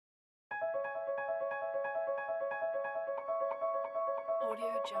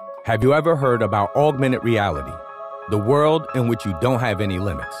Have you ever heard about augmented reality? The world in which you don't have any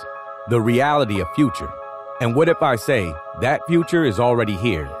limits. The reality of future. And what if I say that future is already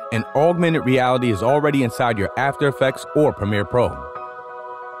here and augmented reality is already inside your After Effects or Premiere Pro?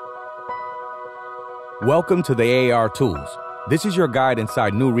 Welcome to the AR Tools. This is your guide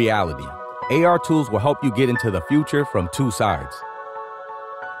inside new reality. AR Tools will help you get into the future from two sides.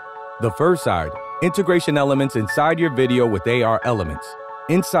 The first side, integration elements inside your video with AR elements.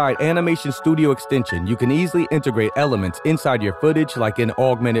 Inside Animation Studio Extension, you can easily integrate elements inside your footage like in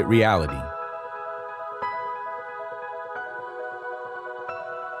augmented reality.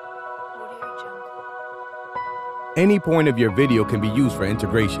 Any point of your video can be used for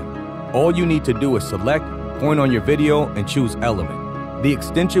integration. All you need to do is select, point on your video, and choose element. The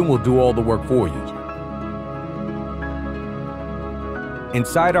extension will do all the work for you.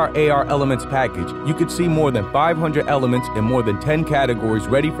 Inside our AR Elements package, you can see more than 500 elements in more than 10 categories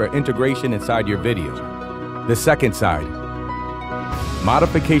ready for integration inside your video. The second side,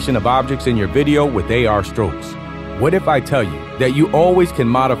 modification of objects in your video with AR strokes. What if I tell you that you always can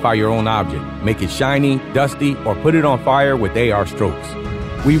modify your own object, make it shiny, dusty, or put it on fire with AR strokes?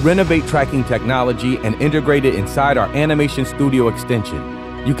 We renovate tracking technology and integrate it inside our Animation Studio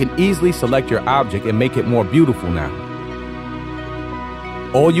extension. You can easily select your object and make it more beautiful now.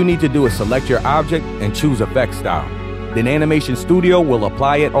 All you need to do is select your object and choose effect style. Then Animation Studio will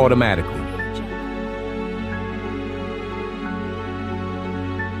apply it automatically.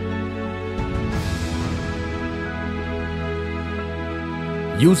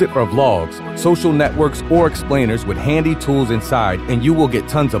 Use it for vlogs, social networks, or explainers with handy tools inside, and you will get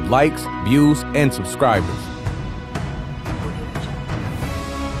tons of likes, views, and subscribers.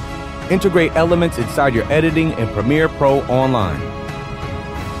 Integrate elements inside your editing in Premiere Pro online.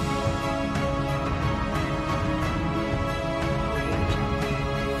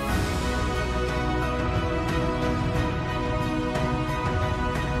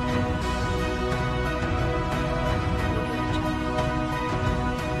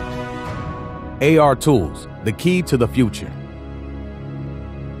 AR Tools, the key to the future.